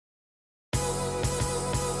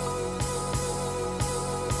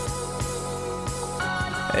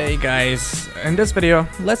Hey guys, in this video,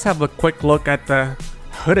 let's have a quick look at the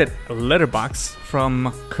hooded litter box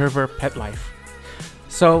from Curver Pet Life.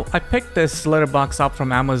 So I picked this litter box up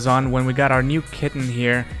from Amazon when we got our new kitten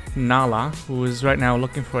here, Nala, who is right now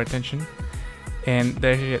looking for attention. And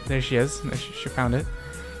there she is. She found it.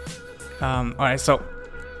 Alright, so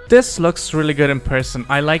this looks really good in person.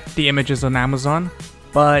 I like the images on Amazon,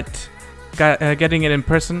 but getting it in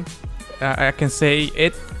person, I can say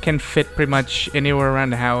it can fit pretty much anywhere around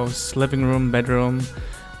the house, living room, bedroom,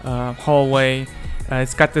 hallway.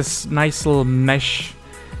 It's got this nice little mesh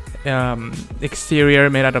exterior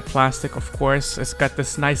made out of plastic, of course. It's got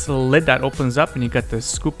this nice little lid that opens up, and you got the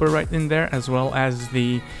scooper right in there, as well as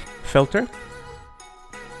the filter.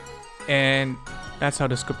 And that's how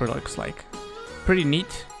the scooper looks like. Pretty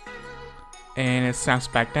neat. And it snaps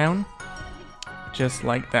back down, just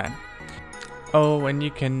like that. Oh, and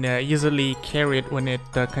you can easily carry it when it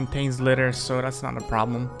contains litter, so that's not a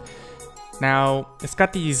problem. Now, it's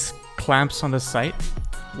got these clamps on the side,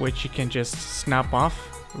 which you can just snap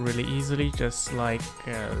off really easily, just like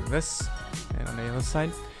this, and on the other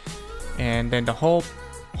side. And then the whole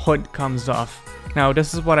hood comes off. Now,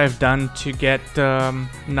 this is what I've done to get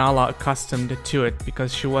Nala accustomed to it,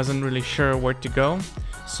 because she wasn't really sure where to go.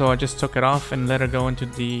 So I just took it off and let her go into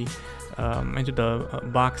the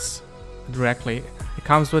box directly. It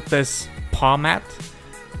comes with this paw mat.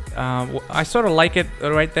 I sort of like it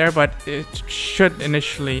right there, but it should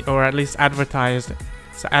initially, or at least advertised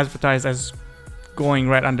as going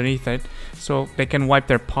right underneath it, so they can wipe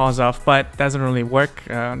their paws off, but it doesn't really work.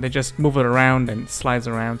 They just move it around and it slides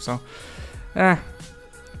around, so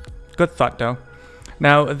good thought though.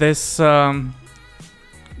 Now this cover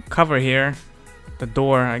here, the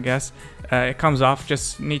door, I guess, it comes off.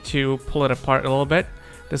 Just need to pull it apart a little bit.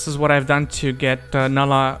 This is what I've done to get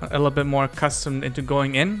Nala a little bit more accustomed into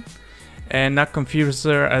going in and not confuse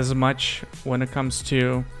her as much when it comes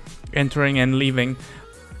to entering and leaving.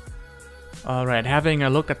 Alright, having a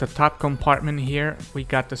look at the top compartment here, we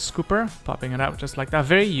got the scooper, popping it out just like that.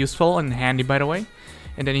 Very useful and handy, by the way.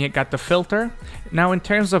 And then you got the filter. Now in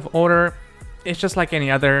terms of odor, it's just like any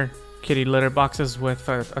other kitty litter boxes with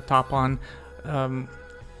a top on.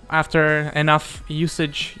 After enough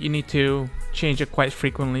usage, you need to change it quite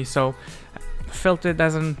frequently, so filter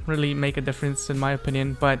doesn't really make a difference in my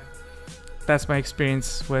opinion, but that's my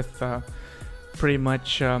experience with pretty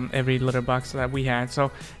much every litter box that we had.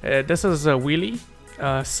 So this is a wheelie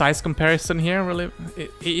size comparison here. Really,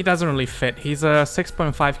 he doesn't really fit. He's a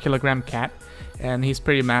 6.5 kilogram cat, and he's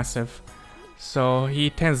pretty massive, so he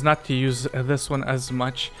tends not to use this one as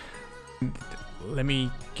much. Let me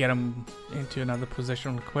get him into another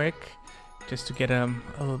position real quick, just to get him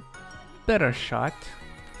a better shot.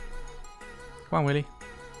 Come on, Willie.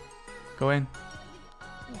 Go in.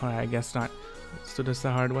 Alright, I guess not. Let's do this the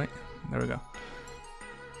hard way. There we go.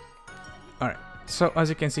 Alright, so as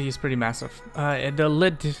you can see, he's pretty massive. The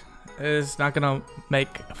lid is not gonna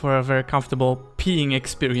make for a very comfortable peeing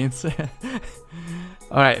experience.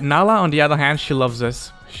 Alright, Nala, on the other hand, she loves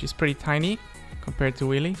this. She's pretty tiny compared to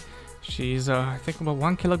Willie. She's I think about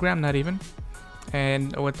 1 kilogram, not even.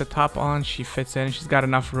 And with the top on, she fits in. She's got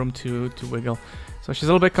enough room to wiggle. So she's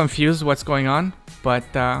a little bit confused what's going on, but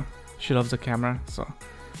she loves the camera. So,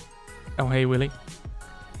 oh hey Willie,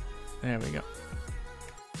 there we go.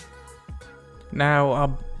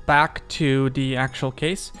 Now back to the actual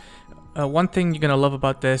case. One thing you're gonna love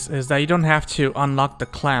about this is that you don't have to unlock the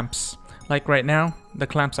clamps. Like right now, the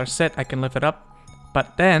clamps are set. I can lift it up.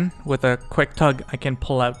 But then, with a quick tug, I can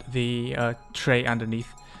pull out the tray underneath,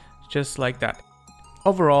 just like that.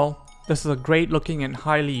 Overall, this is a great looking and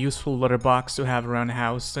highly useful litter box to have around the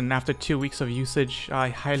house, and after 2 weeks of usage, I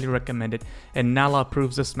highly recommend it, and Nala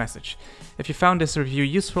approves this message. If you found this review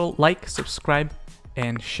useful, like, subscribe,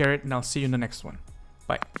 and share it, and I'll see you in the next one.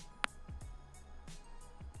 Bye.